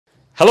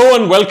Hello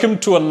and welcome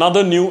to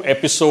another new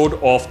episode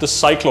of the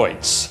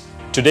Cycloids.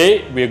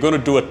 Today we are going to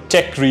do a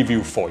tech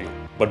review for you.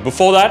 But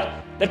before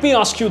that, let me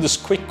ask you this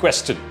quick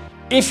question.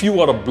 If you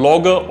are a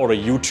blogger or a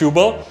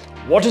YouTuber,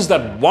 what is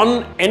that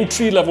one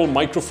entry-level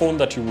microphone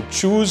that you would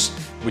choose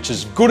which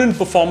is good in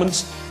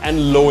performance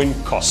and low in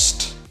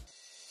cost?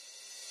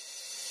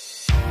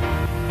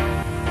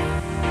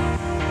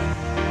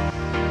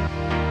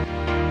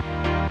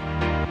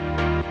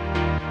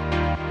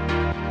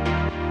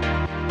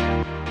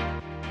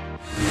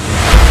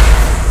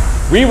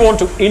 We want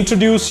to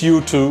introduce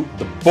you to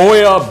the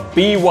Boya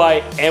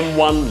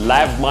BY-M1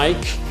 lav mic.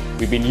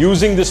 We've been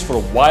using this for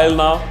a while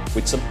now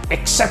with some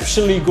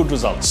exceptionally good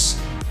results.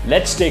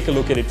 Let's take a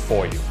look at it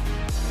for you.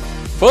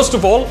 First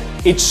of all,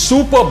 it's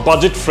super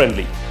budget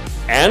friendly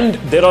and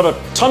there are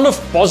a ton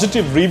of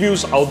positive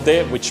reviews out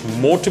there which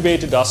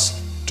motivated us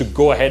to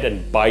go ahead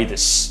and buy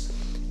this.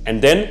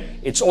 And then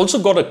it's also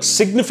got a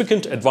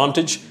significant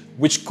advantage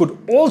which could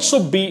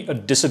also be a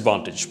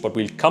disadvantage, but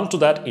we'll come to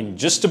that in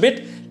just a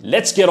bit.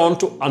 Let's get on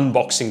to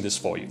unboxing this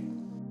for you.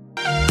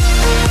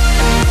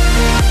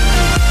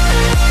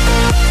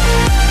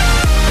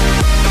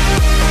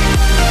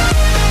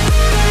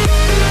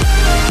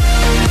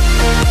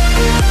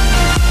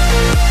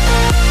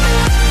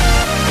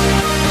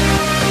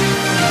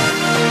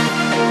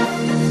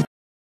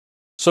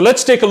 So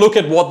let's take a look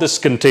at what this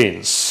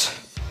contains.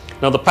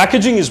 Now the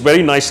packaging is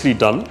very nicely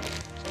done,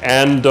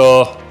 and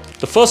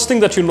the first thing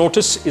that you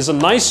notice is a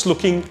nice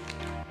looking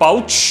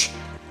pouch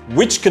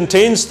which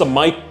contains the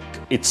mic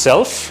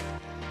itself,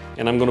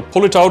 and I'm going to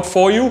pull it out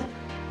for you,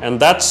 and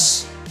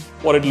that's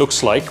what it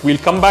looks like. We'll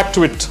come back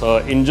to it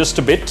in just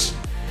a bit.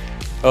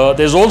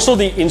 There's also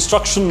the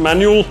instruction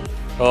manual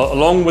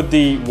along with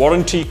the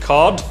warranty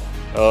card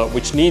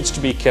which needs to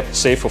be kept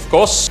safe, of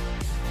course.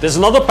 There's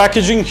another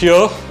packaging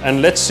here,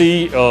 and let's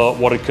see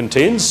what it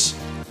contains.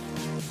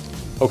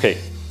 Okay.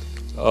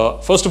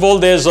 First of all,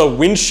 there's a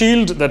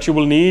windshield that you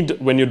will need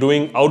when you're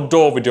doing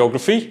outdoor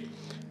videography.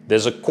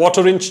 There's a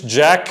 1/4-inch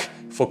jack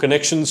for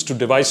connections to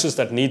devices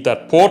that need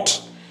that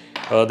port.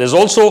 There's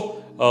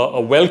also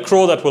a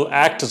Velcro that will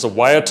act as a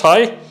wire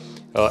tie,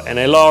 an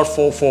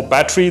LR44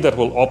 battery that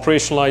will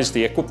operationalize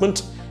the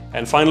equipment,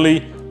 and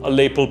finally a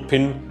lapel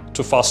pin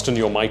to fasten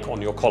your mic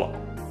on your collar.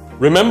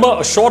 Remember,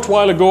 a short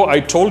while ago I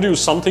told you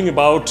something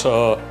about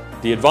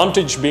the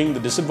advantage being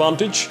the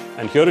disadvantage,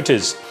 and here it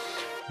is.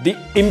 The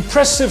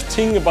impressive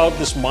thing about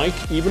this mic,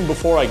 even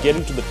before I get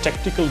into the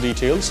technical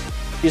details,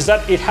 is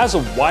that it has a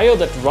wire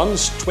that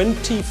runs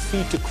 20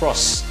 feet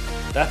across.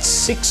 That's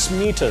 6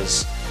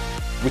 meters,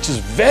 which is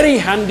very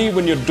handy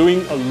when you're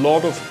doing a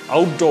lot of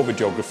outdoor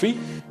videography,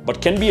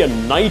 but can be a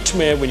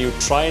nightmare when you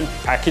try and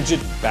package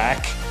it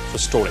back for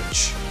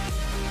storage.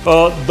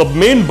 The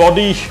main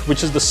body,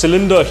 which is the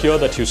cylinder here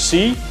that you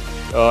see,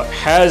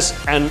 has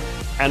an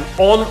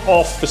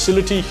on-off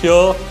facility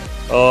here,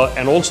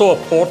 and also a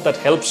port that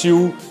helps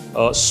you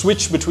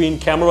switch between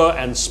camera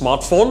and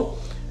smartphone.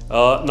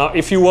 Now,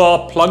 if you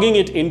are plugging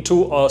it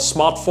into a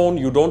smartphone,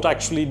 you don't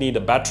actually need a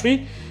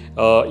battery.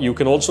 You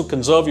can also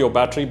conserve your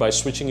battery by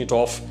switching it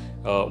off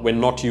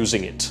when not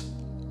using it.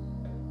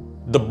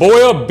 The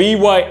Boya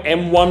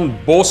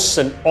BY-M1 boasts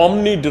an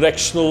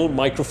omnidirectional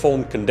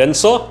microphone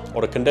condenser,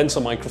 or a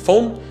condenser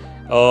microphone,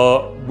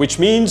 which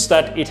means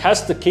that it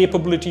has the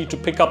capability to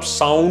pick up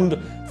sound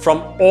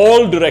from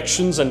all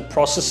directions and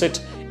process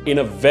it in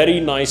a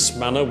very nice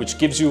manner, which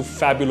gives you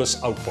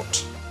fabulous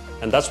output.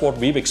 And that's what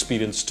we've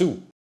experienced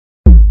too.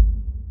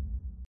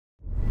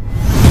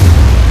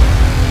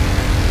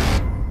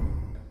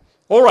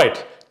 All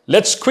right,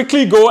 let's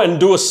quickly go and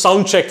do a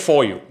sound check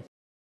for you.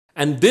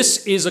 And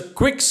this is a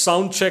quick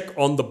sound check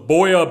on the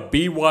Boya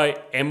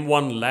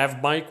BY-M1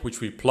 lav mic, which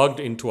we plugged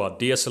into our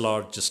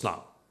DSLR just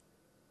now.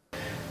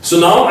 So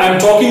now I'm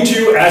talking to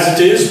you as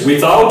it is,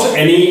 without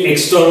any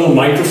external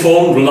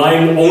microphone,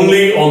 relying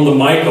only on the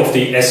mic of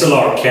the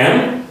SLR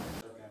cam.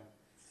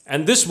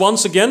 And this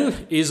once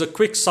again is a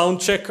quick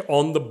sound check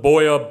on the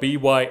Boya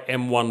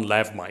BY-M1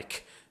 lav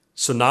mic.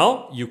 So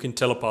now you can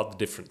tell apart the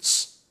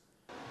difference.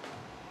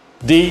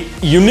 The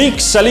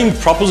unique selling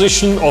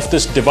proposition of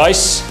this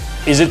device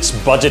is its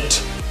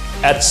budget.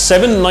 At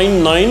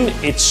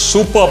 $799, it's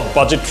super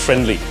budget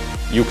friendly.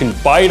 You can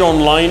buy it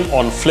online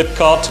on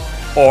Flipkart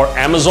or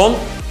Amazon.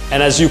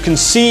 And as you can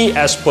see,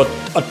 as per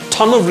a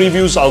ton of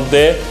reviews out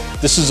there,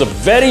 this is a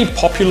very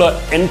popular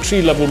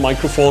entry-level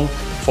microphone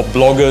for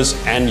bloggers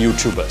and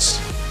YouTubers.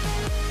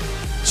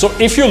 So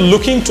if you're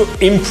looking to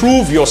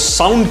improve your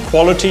sound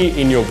quality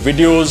in your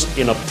videos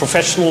in a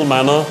professional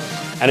manner,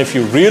 and if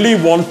you really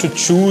want to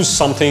choose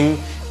something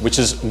which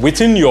is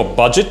within your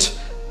budget,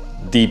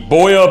 the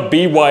Boya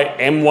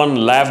BY-M1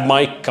 lav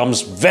mic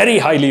comes very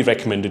highly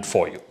recommended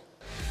for you.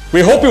 We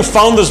hope you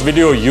found this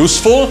video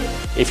useful.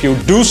 If you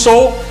do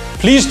so,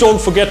 please don't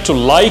forget to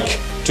like,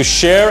 to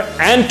share,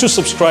 and to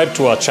subscribe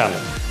to our channel.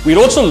 We'd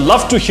also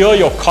love to hear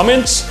your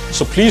comments,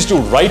 so please do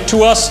write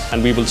to us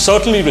and we will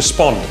certainly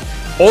respond.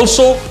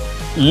 Also,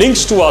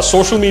 links to our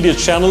social media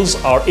channels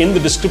are in the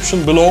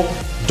description below.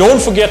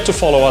 Don't forget to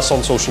follow us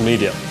on social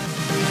media.